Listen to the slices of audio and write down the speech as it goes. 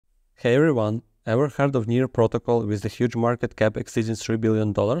Hey everyone, ever heard of Near Protocol with a huge market cap exceeding $3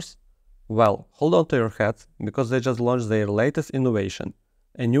 billion? Well, hold on to your hats, because they just launched their latest innovation,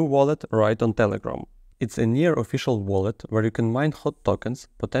 a new wallet right on Telegram. It's a Near official wallet where you can mine hot tokens,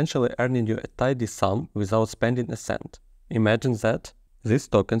 potentially earning you a tidy sum without spending a cent. Imagine that! These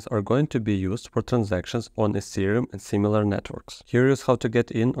tokens are going to be used for transactions on Ethereum and similar networks. Curious how to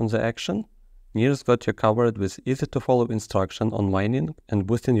get in on the action? Near's got you covered with easy-to-follow instruction on mining and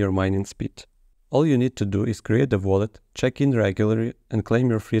boosting your mining speed. All you need to do is create a wallet, check in regularly, and claim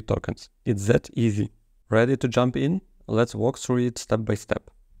your free tokens. It's that easy. Ready to jump in? Let's walk through it step by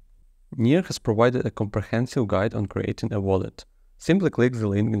step. Near has provided a comprehensive guide on creating a wallet. Simply click the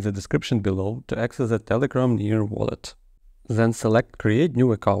link in the description below to access the Telegram Near wallet. Then select Create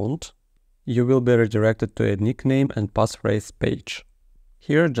New Account. You will be redirected to a nickname and passphrase page.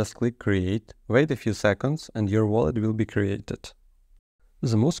 Here just click Create, wait a few seconds, and your wallet will be created.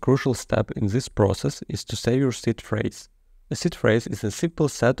 The most crucial step in this process is to save your seed phrase. A seed phrase is a simple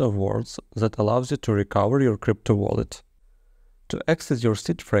set of words that allows you to recover your crypto wallet. To access your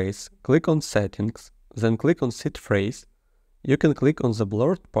seed phrase, click on Settings, then click on Seed Phrase. You can click on the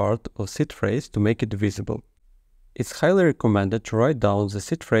blurred part of seed phrase to make it visible. It's highly recommended to write down the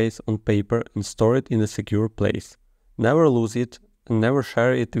seed phrase on paper and store it in a secure place. Never lose it and never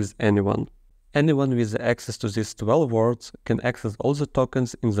share it with anyone. Anyone with access to these 12 words can access all the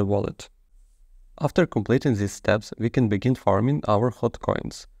tokens in the wallet. After completing these steps, we can begin farming our hot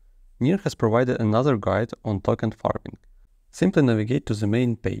coins. Near has provided another guide on token farming. Simply navigate to the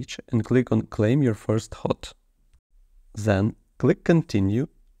main page and click on Claim Your First Hot. Then click Continue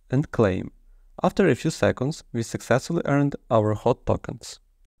and Claim. After a few seconds, we successfully earned our hot tokens.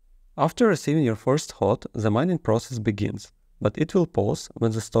 After receiving your first hot, the mining process begins, but it will pause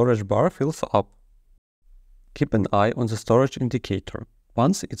when the storage bar fills up. Keep an eye on the storage indicator.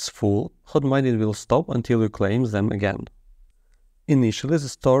 Once it's full, hot mining will stop until you claim them again. Initially, the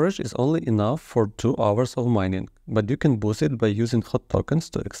storage is only enough for 2 hours of mining, but you can boost it by using hot tokens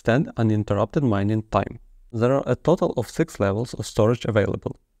to extend uninterrupted mining time. There are a total of 6 levels of storage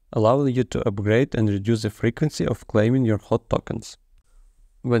available, allowing you to upgrade and reduce the frequency of claiming your hot tokens.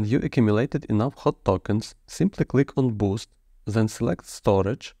 When you accumulated enough hot tokens, simply click on Boost, then select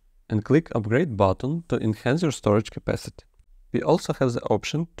Storage and click Upgrade button to enhance your storage capacity. We also have the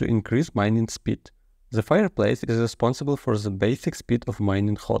option to increase mining speed. The fireplace is responsible for the basic speed of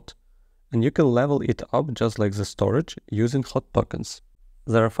mining hot, and you can level it up just like the storage using hot tokens.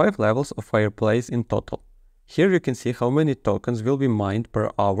 There are 5 levels of fireplace in total. Here you can see how many tokens will be mined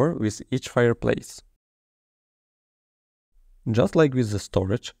per hour with each fireplace. Just like with the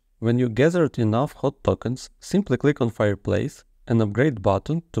storage, when you gathered enough hot tokens, simply click on Fireplace and Upgrade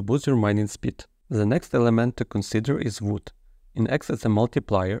button to boost your mining speed. The next element to consider is wood. It acts as a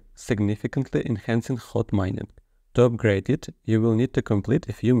multiplier, significantly enhancing hot mining. To upgrade it, you will need to complete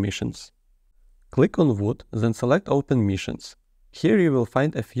a few missions. Click on wood, then select Open Missions. Here you will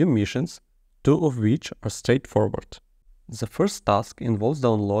find a few missions, 2 of which are straightforward. The first task involves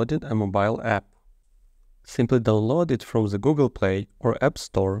downloading a mobile app. Simply download it from the Google Play or App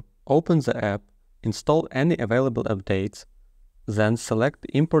Store, open the app, install any available updates, then select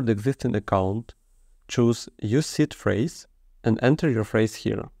Import Existing Account, choose Use Seed Phrase, and enter your phrase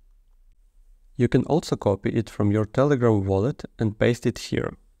here. You can also copy it from your Telegram wallet and paste it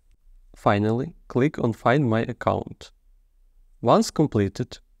here. Finally, click on Find My Account. Once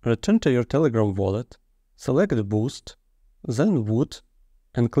completed, return to your Telegram wallet, select Boost, then Wood,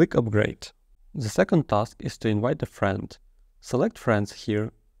 and click Upgrade. The second task is to invite a friend. Select Friends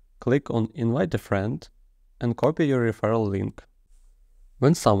here, click on Invite a Friend, and copy your referral link.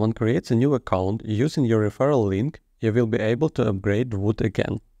 When someone creates a new account using your referral link, you will be able to upgrade Wood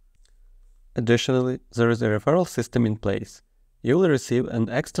again. Additionally, there is a referral system in place. You will receive an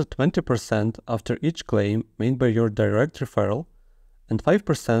extra 20% after each claim made by your direct referral, and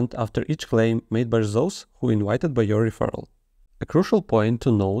 5% after each claim made by those who invited by your referral. A crucial point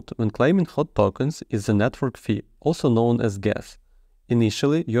to note when claiming hot tokens is the network fee, also known as gas.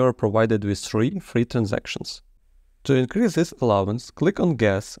 Initially, you are provided with 3 free transactions. To increase this allowance, click on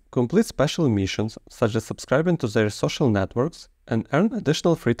Gas, complete special missions such as subscribing to their social networks, and earn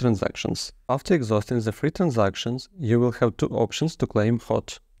additional free transactions. After exhausting the free transactions, you will have 2 options to claim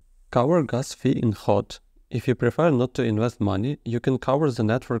hot. Cover gas fee in hot. If you prefer not to invest money, you can cover the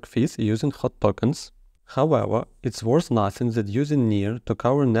network fees using hot tokens. However, it's worth noting that using Near to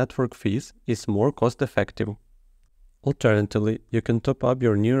cover network fees is more cost-effective. Alternatively, you can top up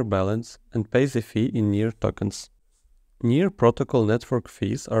your Near balance and pay the fee in Near tokens. Near protocol network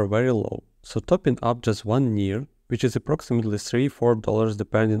fees are very low, so topping up just 1 Near which is approximately $3–4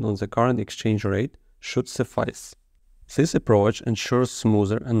 depending on the current exchange rate, should suffice. This approach ensures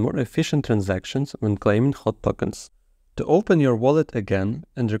smoother and more efficient transactions when claiming hot tokens. To open your wallet again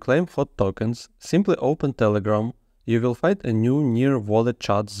and reclaim hot tokens, simply open Telegram. You will find a new Near Wallet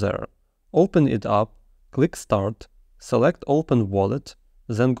chat there. Open it up, click Start, select Open Wallet,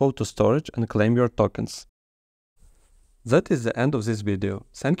 then go to Storage and claim your tokens. That is the end of this video.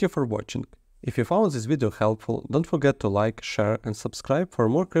 Thank you for watching. If you found this video helpful, don't forget to like, share and subscribe for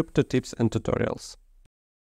more crypto tips and tutorials.